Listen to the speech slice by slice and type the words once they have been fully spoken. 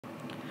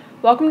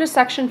Welcome to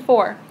section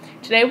 4.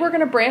 Today we're going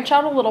to branch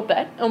out a little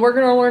bit and we're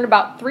going to learn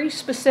about three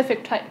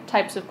specific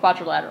types of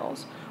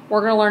quadrilaterals.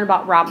 We're going to learn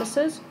about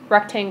rhombuses,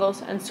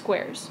 rectangles, and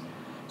squares.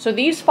 So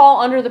these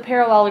fall under the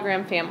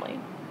parallelogram family.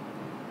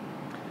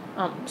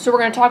 So we're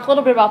going to talk a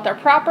little bit about their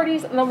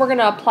properties and then we're going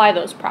to apply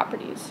those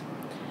properties.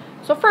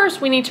 So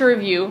first we need to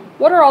review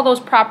what are all those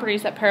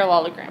properties that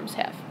parallelograms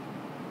have.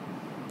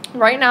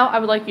 Right now I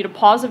would like you to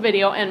pause the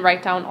video and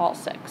write down all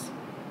 6.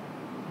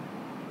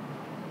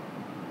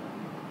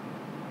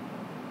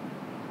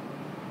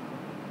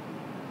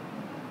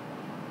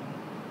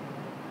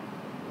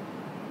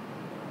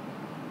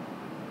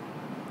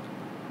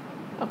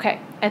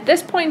 Okay, at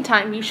this point in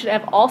time, you should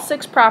have all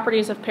 6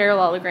 properties of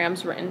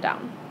parallelograms written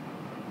down.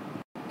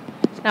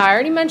 Now, I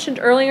already mentioned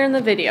earlier in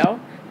the video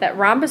that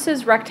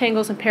rhombuses,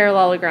 rectangles, and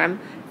parallelogram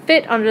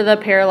fit under the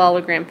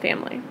parallelogram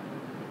family.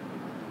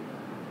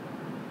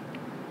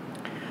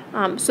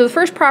 So the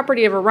first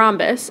property of a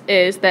rhombus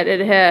is that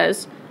it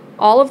has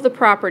all of the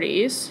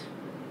properties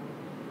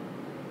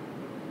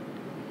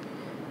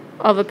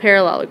of a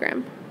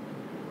parallelogram.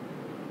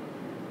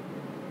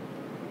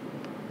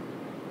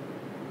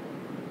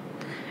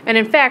 And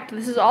in fact,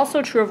 this is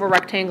also true of a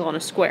rectangle and a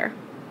square.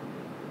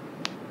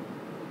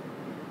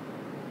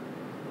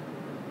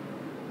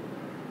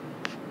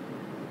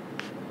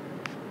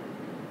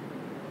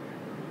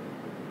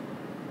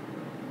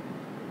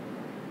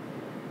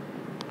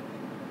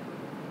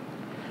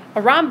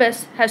 A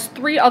rhombus has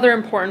 3 other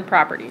important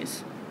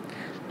properties.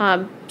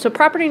 So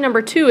property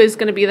number 2 is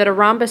going to be that a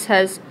rhombus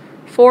has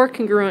 4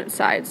 congruent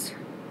sides.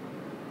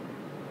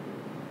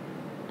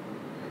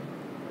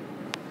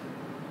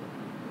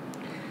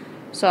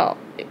 So,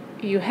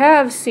 you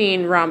have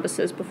seen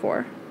rhombuses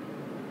before.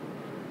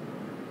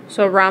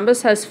 So a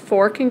rhombus has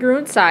 4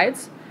 congruent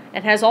sides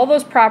and has all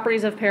those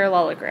properties of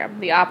parallelogram.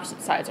 The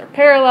opposite sides are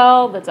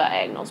parallel, the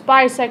diagonals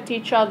bisect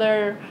each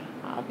other,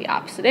 the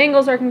opposite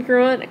angles are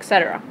congruent,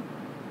 etc.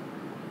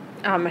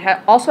 It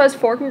also has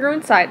 4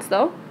 congruent sides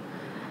though.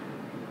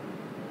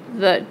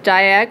 The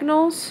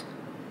diagonals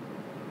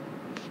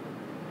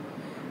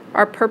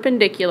are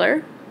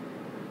perpendicular.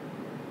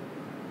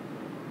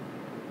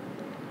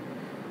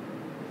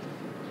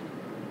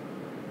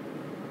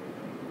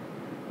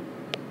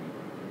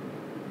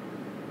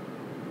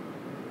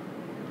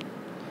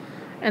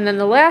 And then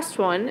the last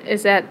one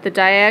is that the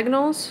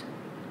diagonals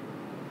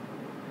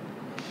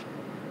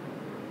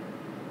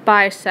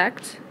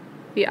bisect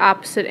the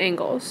opposite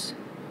angles.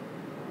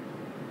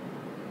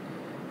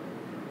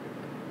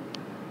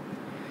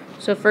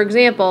 So for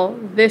example,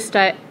 this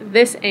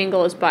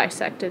angle is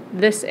bisected,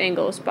 this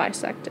angle is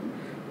bisected,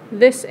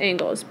 this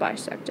angle is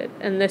bisected,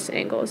 and this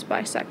angle is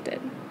bisected.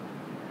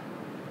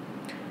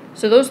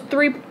 So those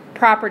 3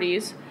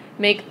 properties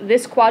make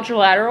this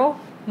quadrilateral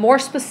more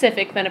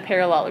specific than a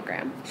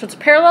parallelogram. So it's a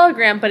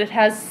parallelogram, but it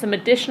has some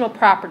additional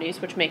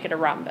properties which make it a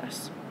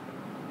rhombus.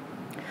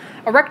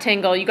 A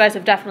rectangle, you guys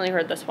have definitely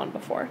heard this one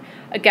before.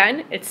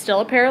 Again, it's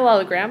still a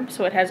parallelogram,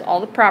 so it has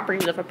all the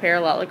properties of a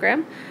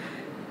parallelogram.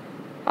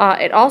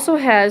 It also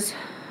has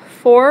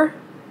 4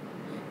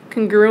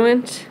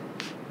 congruent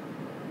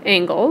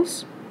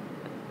angles,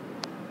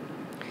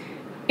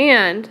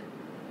 and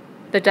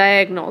the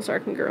diagonals are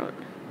congruent.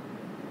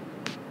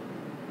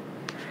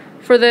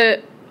 For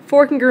the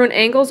 4 congruent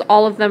angles,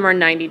 all of them are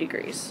 90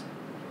 degrees.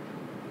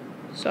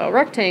 So a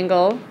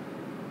rectangle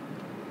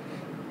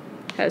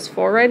has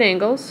 4 right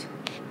angles,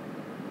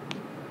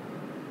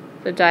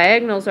 the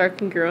diagonals are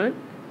congruent,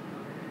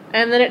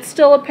 and then it's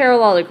still a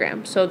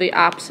parallelogram. So the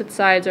opposite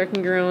sides are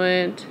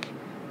congruent,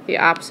 the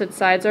opposite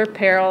sides are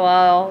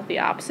parallel, the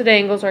opposite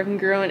angles are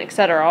congruent,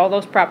 etc. All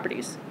those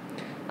properties.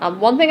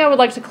 One thing I would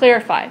like to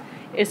clarify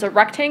is a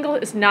rectangle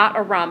is not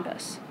a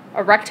rhombus.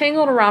 A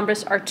rectangle and a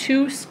rhombus are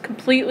 2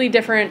 completely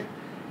different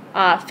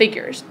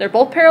figures. They're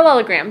both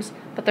parallelograms,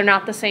 but they're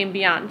not the same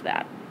beyond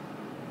that.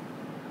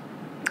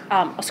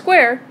 A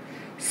square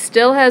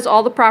still has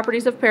all the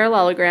properties of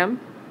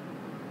parallelogram.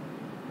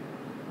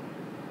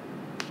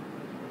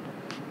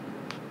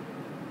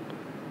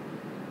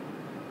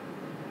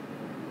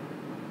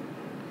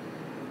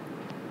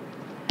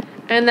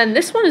 And then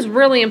this one is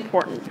really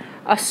important.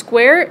 A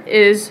square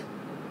is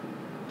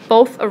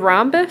both a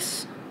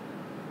rhombus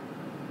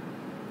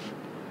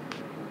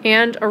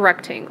and a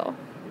rectangle.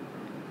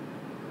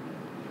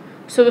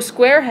 So a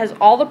square has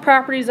all the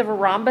properties of a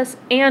rhombus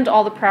and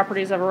all the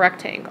properties of a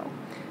rectangle.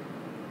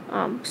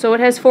 So it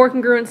has 4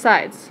 congruent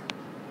sides,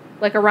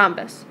 like a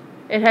rhombus.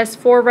 It has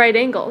 4 right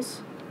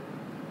angles,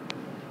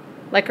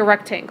 like a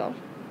rectangle.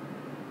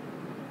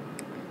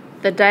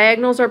 The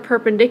diagonals are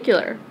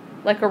perpendicular,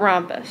 like a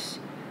rhombus.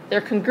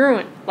 They're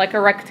congruent, like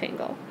a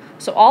rectangle.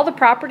 So all the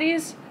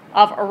properties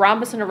of a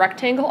rhombus and a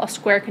rectangle a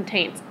square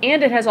contains,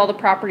 and it has all the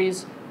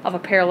properties of a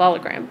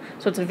parallelogram.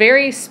 So it's a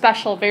very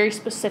special, very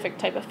specific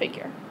type of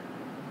figure.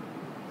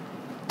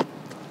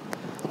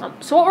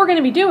 So what we're going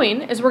to be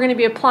doing is we're going to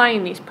be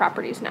applying these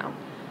properties now.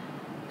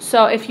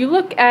 So if you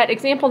look at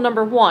example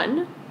number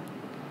 1,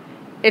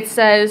 it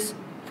says,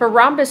 for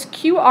rhombus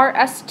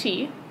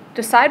QRST,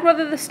 decide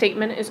whether the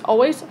statement is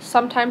always,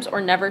 sometimes,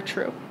 or never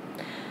true.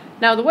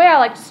 Now, the way I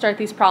like to start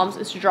these problems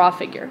is to draw a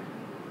figure.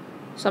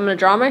 So I'm going to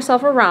draw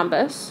myself a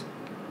rhombus.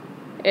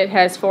 It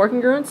has 4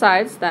 congruent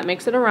sides. That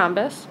makes it a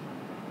rhombus.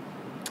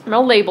 I'm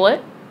going to label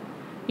it.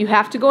 You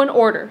have to go in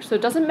order. So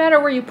it doesn't matter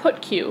where you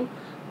put Q,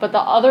 but the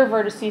other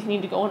vertices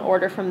need to go in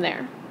order from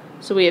there.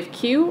 So we have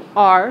Q,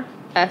 R,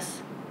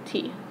 S,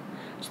 T.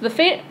 So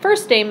the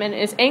first statement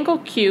is angle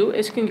Q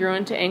is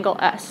congruent to angle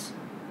S.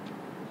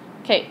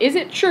 Okay, is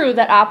it true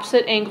that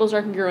opposite angles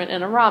are congruent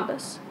in a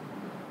rhombus?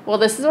 Well,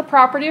 this is a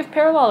property of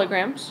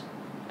parallelograms,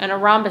 and a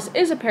rhombus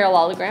is a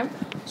parallelogram,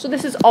 so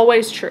this is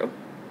always true.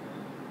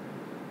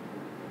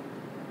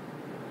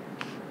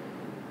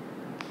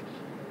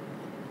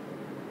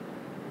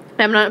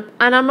 And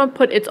I'm going to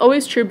put it's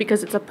always true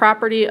because it's a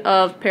property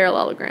of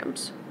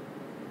parallelograms.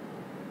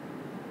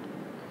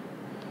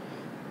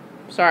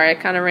 Sorry, I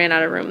kind of ran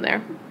out of room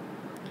there.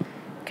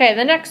 Okay,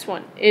 the next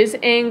one. Is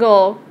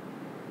angle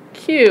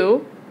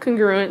Q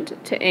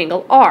congruent to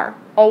angle R?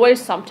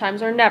 Always,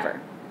 sometimes, or never.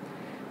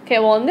 Okay,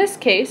 well in this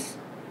case,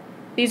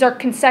 these are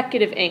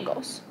consecutive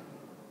angles.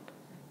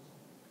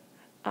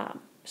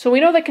 So we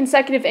know that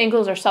consecutive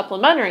angles are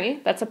supplementary.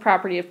 That's a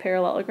property of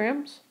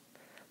parallelograms.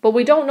 But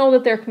we don't know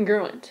that they're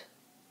congruent.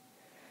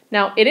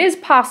 Now, it is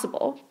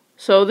possible,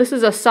 so this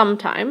is a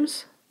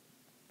sometimes.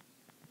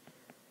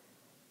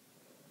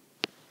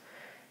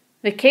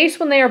 The case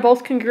when they are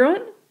both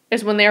congruent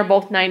is when they are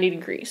both 90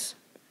 degrees.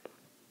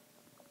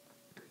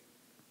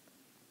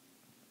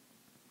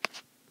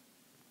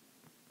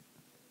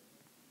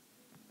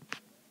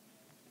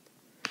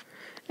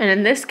 And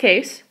in this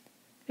case,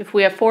 if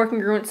we have 4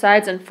 congruent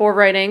sides and 4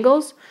 right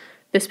angles,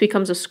 this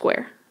becomes a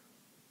square.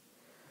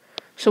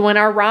 So when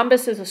our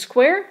rhombus is a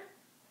square,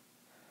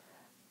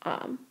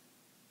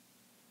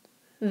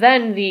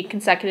 then the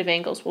consecutive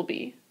angles will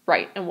be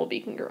right and will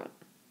be congruent.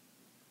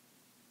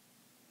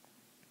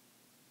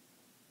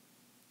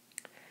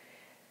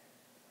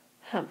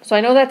 So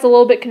I know that's a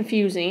little bit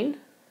confusing,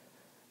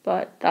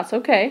 but that's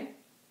okay.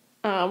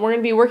 We're going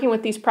to be working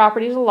with these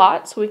properties a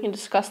lot, so we can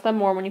discuss them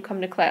more when you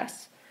come to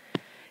class.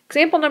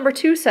 Example number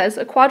 2 says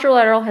a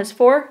quadrilateral has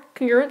 4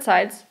 congruent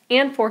sides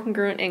and 4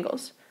 congruent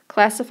angles.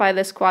 Classify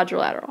this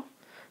quadrilateral.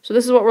 So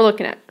this is what we're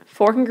looking at.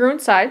 4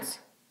 congruent sides.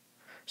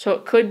 So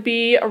it could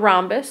be a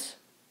rhombus,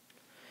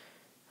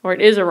 or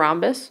it is a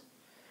rhombus.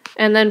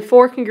 And then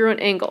 4 congruent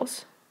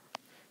angles.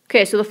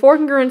 Okay, so the 4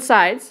 congruent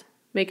sides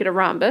make it a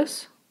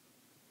rhombus.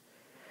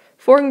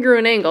 4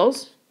 congruent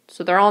angles,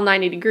 so they're all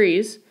 90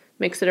 degrees,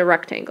 makes it a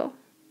rectangle.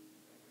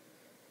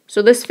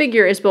 So this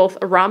figure is both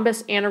a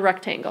rhombus and a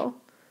rectangle,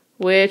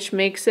 which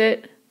makes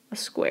it a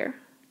square.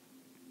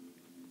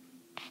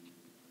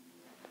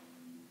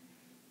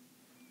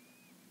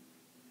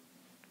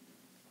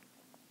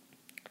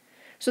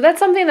 So that's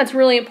something that's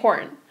really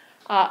important.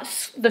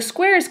 The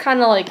square is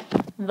kind of like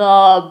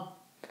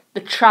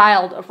the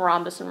child of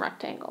rhombus and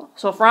rectangle.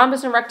 So if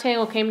rhombus and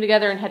rectangle came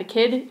together and had a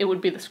kid, it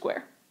would be the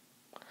square.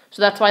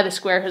 So that's why the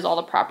square has all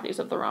the properties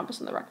of the rhombus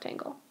and the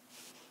rectangle.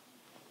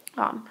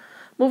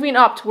 Moving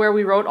up to where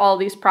we wrote all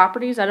these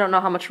properties, I don't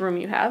know how much room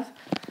you have,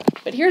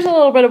 but here's a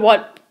little bit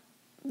of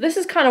this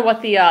is kind of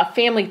what the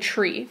family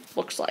tree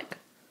looks like.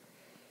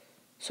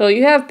 So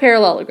you have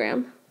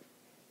parallelogram.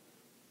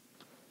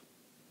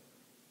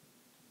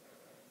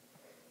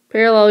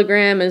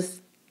 Parallelogram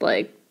is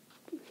like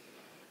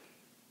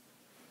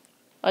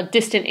a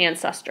distant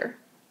ancestor,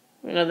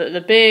 you know,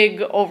 the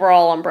big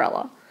overall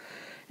umbrella.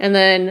 And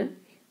then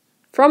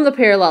from the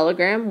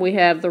parallelogram, we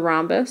have the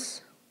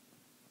rhombus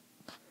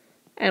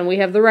and we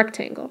have the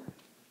rectangle.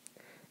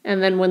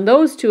 And then when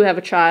those two have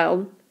a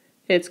child,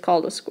 it's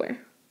called a square.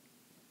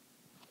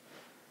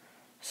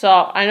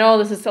 So I know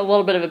this is a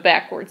little bit of a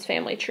backwards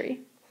family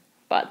tree,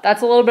 but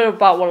that's a little bit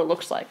about what it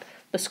looks like.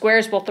 The square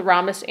is both the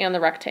rhombus and the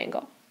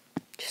rectangle.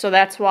 So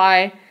that's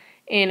why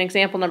in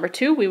example number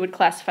 2, we would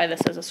classify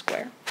this as a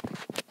square.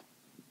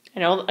 I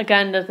know,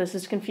 again, that this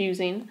is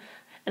confusing,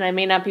 and I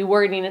may not be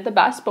wording it the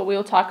best, but we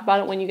will talk about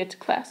it when you get to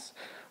class.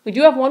 We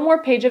do have one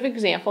more page of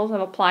examples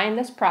of applying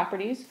this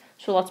properties,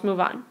 so let's move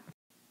on.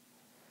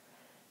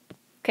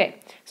 Okay,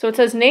 so it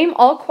says name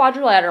all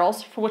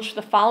quadrilaterals for which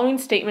the following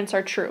statements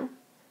are true.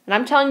 And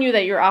I'm telling you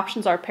that your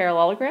options are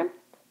parallelogram,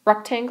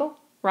 rectangle,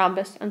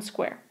 rhombus, and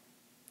square.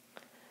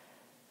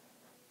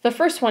 The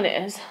first one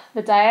is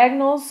the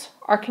diagonals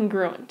are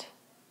congruent.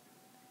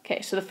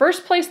 Okay, so the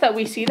first place that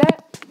we see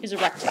that is a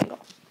rectangle.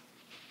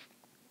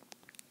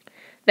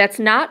 That's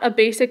not a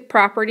basic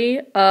property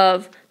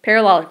of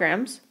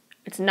parallelograms.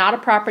 It's not a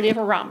property of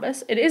a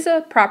rhombus. It is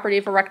a property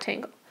of a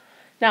rectangle.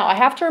 Now, I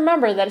have to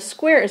remember that a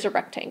square is a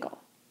rectangle.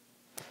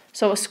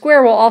 So a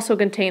square will also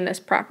contain this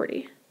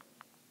property.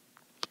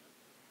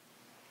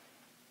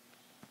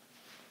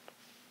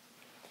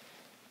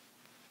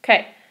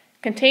 Okay,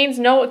 contains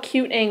no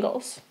acute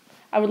angles.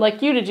 I would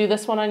like you to do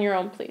this one on your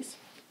own, please.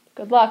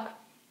 Good luck.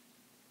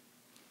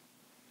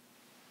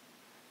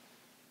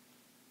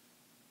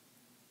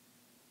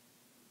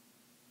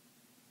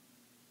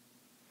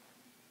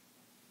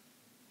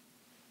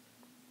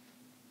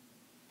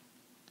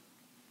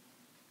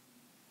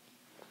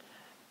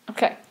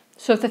 Okay,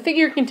 so if the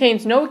figure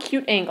contains no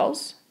acute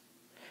angles,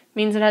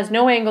 means it has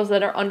no angles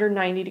that are under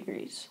 90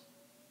 degrees.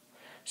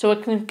 So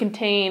it can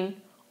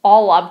contain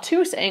all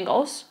obtuse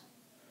angles,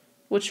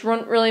 which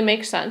wouldn't really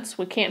make sense.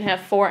 We can't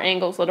have 4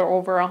 angles that are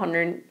over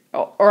 100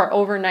 or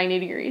over 90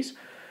 degrees.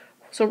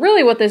 So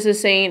really what this is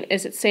saying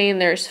is it's saying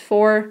there's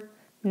 4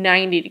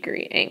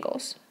 90-degree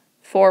angles,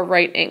 4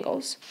 right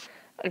angles.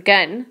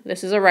 Again,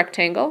 this is a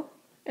rectangle,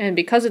 and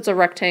because it's a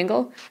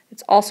rectangle,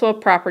 it's also a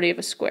property of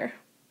a square.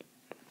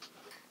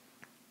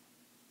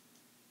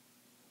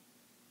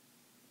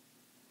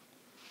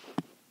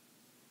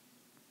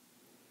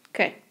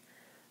 Okay,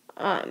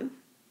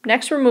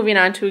 next we're moving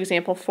on to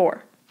example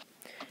 4.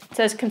 It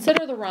says,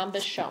 consider the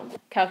rhombus shown.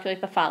 Calculate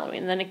the following.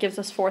 And then it gives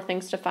us 4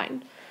 things to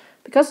find.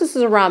 Because this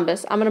is a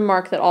rhombus, I'm going to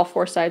mark that all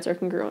 4 sides are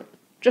congruent,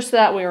 just so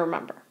that we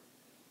remember.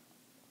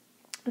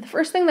 The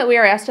first thing that we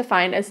are asked to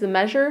find is the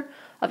measure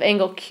of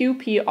angle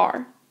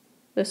QPR,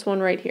 this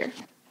one right here.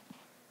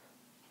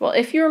 Well,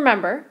 if you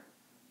remember,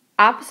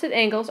 opposite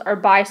angles are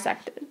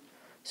bisected.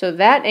 So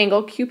that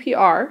angle,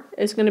 QPR,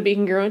 is going to be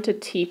congruent to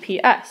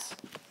TPS.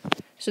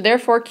 So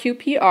therefore,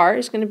 QPR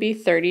is going to be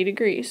 30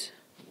 degrees.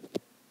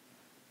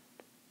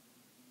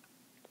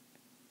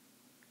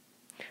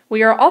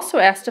 We are also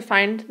asked to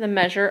find the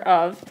measure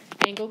of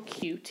angle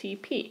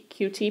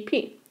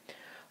QTP.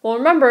 Well,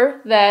 remember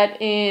that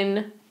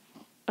in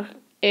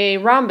a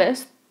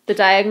rhombus, the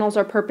diagonals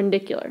are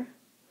perpendicular.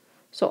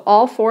 So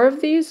all 4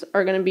 of these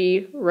are going to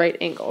be right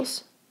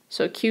angles.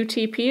 So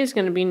QTP is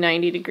going to be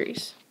 90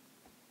 degrees.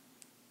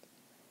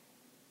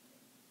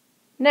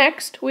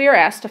 Next, we are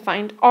asked to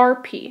find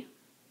RP.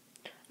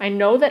 I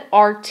know that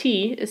RT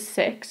is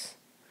 6.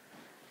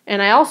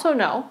 And I also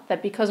know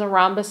that because a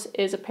rhombus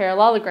is a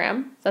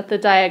parallelogram, that the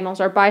diagonals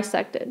are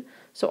bisected.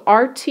 So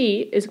RT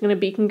is going to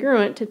be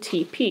congruent to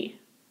TP.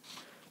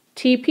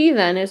 TP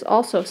then is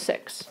also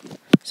 6.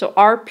 So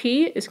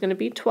RP is going to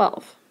be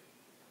 12.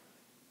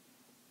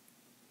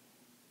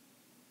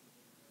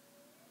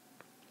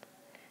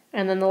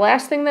 And then the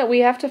last thing that we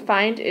have to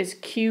find is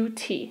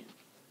QT.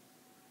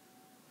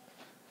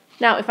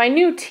 Now, if I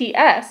knew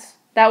TS,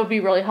 that would be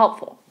really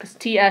helpful, because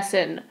TS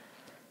and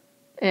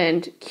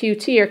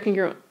QT are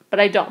congruent, but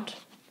I don't.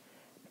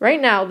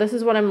 Right now, this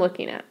is what I'm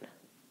looking at.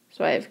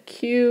 So I have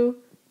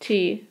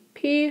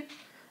QTP,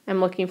 I'm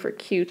looking for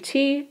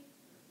QT,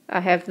 I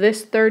have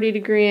this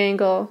 30-degree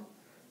angle,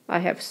 I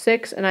have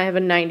 6, and I have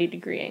a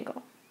 90-degree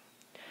angle.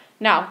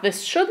 Now,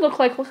 this should look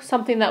like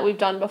something that we've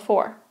done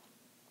before.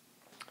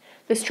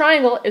 This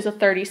triangle is a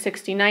 30,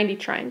 60, 90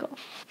 triangle.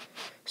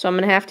 So I'm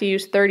going to have to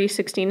use 30,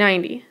 60,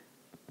 90.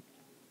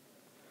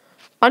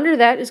 Under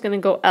that is going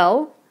to go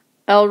L,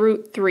 L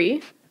root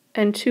 3,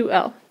 and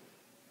 2L.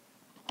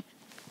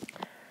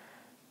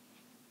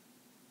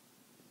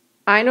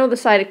 I know the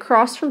side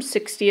across from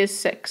 60 is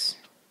 6.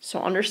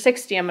 So under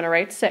 60, I'm going to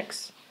write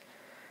 6.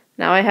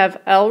 Now I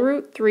have L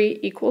root 3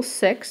 equals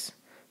 6.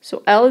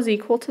 So L is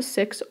equal to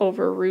 6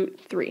 over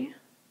root 3.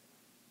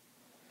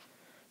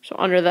 So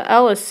under the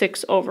L is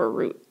 6 over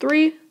root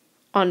 3.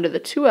 Under the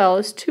 2L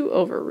is 2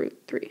 over root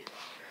 3.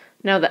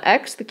 Now the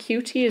X, the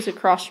QT, is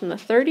across from the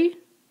 30.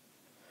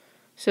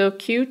 So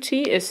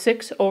QT is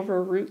 6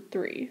 over root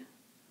 3.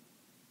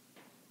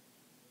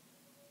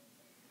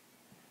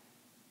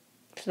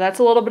 So that's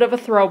a little bit of a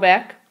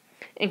throwback.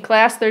 In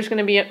class, there's going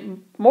to be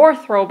more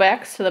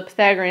throwbacks to the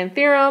Pythagorean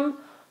theorem,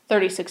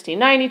 30, 60,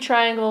 90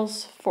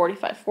 triangles,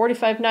 45,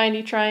 45,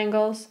 90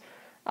 triangles,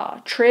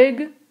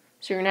 trig.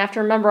 So you're going to have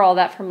to remember all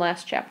that from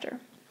last chapter.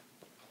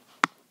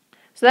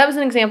 So that was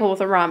an example with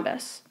a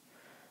rhombus.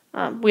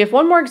 We have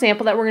one more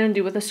example that we're going to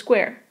do with a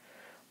square.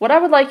 What I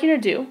would like you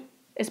to do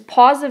is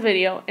pause the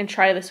video and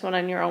try this one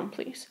on your own,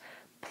 please.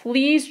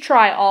 Please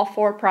try all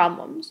 4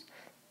 problems.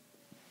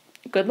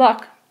 Good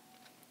luck.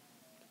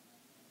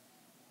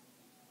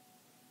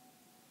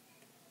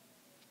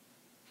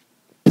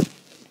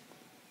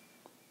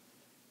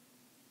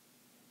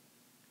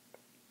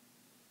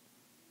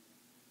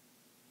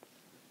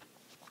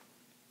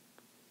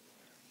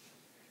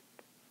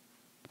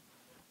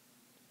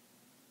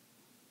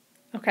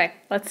 Okay,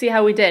 let's see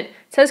how we did. It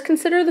says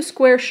consider the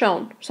square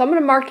shown. So I'm going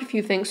to mark a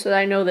few things so that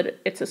I know that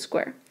it's a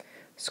square.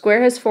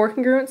 Square has 4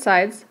 congruent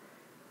sides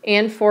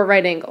and 4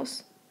 right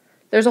angles.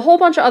 There's a whole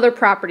bunch of other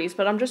properties,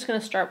 but I'm just going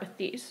to start with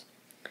these.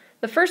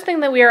 The first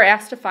thing that we are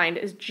asked to find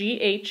is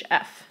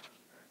GHF.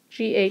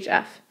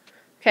 GHF.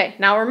 Okay,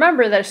 now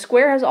remember that a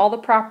square has all the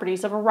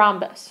properties of a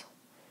rhombus.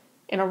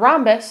 In a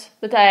rhombus,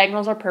 the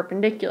diagonals are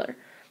perpendicular.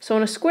 So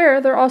in a square,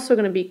 they're also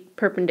going to be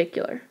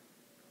perpendicular.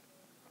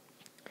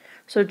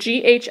 So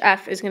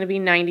GHF is going to be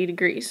 90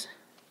 degrees.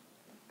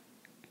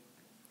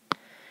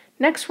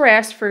 Next, we're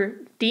asked for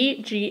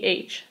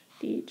DGH.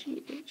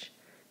 DGH.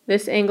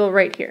 This angle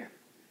right here.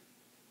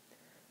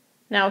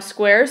 Now, a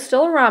square is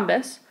still a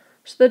rhombus,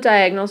 so the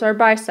diagonals are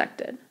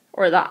bisected,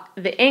 or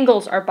the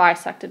angles are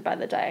bisected by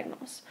the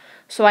diagonals.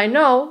 So I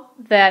know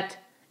that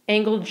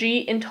angle G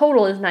in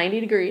total is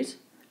 90 degrees,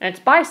 and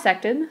it's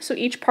bisected, so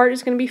each part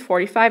is going to be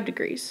 45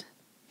 degrees.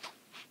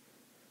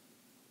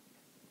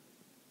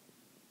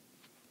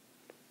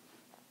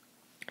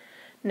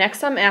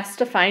 Next, I'm asked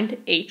to find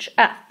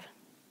HF.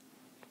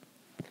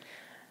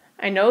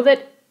 I know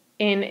that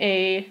in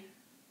a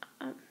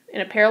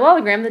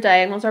parallelogram, the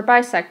diagonals are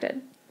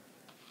bisected.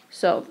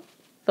 So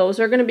those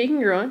are going to be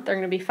congruent. They're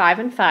going to be 5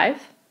 and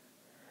 5.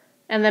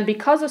 And then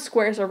because a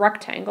square is a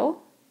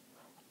rectangle,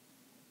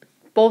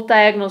 both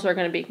diagonals are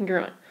going to be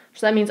congruent.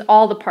 So that means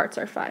all the parts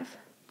are 5.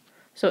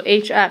 So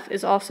HF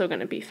is also going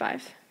to be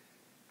 5.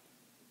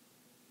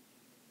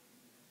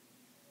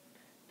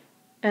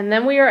 And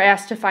then we are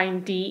asked to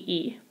find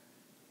DE.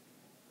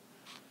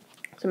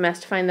 So I'm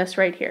asked to find this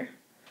right here.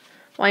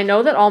 Well, I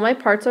know that all my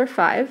parts are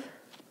 5.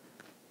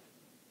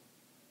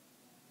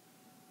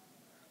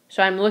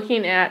 So I'm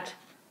looking at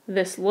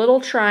this little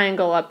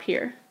triangle up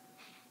here.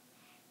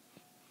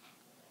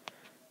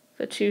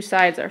 The two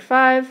sides are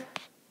 5.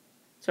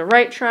 It's a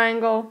right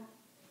triangle.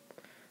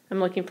 I'm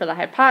looking for the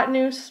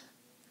hypotenuse.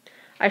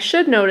 I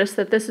should notice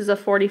that this is a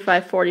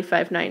 45,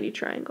 45, 90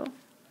 triangle.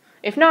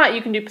 If not,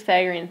 you can do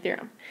Pythagorean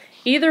theorem.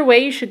 Either way,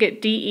 you should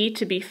get DE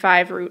to be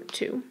 5 root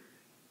 2.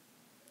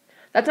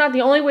 That's not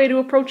the only way to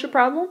approach the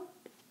problem,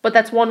 but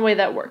that's one way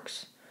that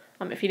works.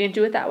 If you didn't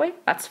do it that way,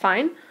 that's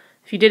fine.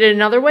 If you did it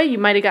another way, you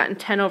might have gotten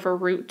 10 over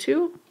root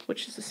 2,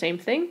 which is the same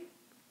thing.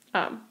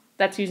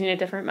 That's using a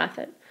different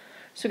method.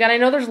 So again, I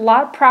know there's a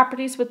lot of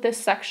properties with this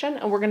section,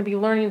 and we're going to be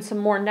learning some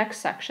more next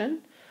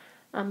section.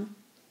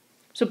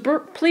 So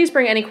please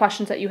bring any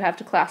questions that you have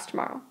to class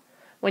tomorrow.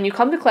 When you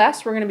come to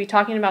class, we're going to be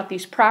talking about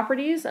these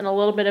properties and a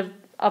little bit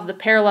of the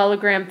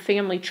parallelogram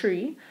family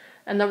tree,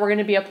 and then we're going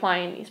to be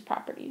applying these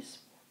properties.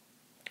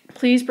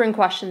 Please bring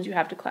questions you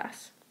have to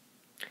class.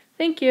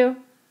 Thank you.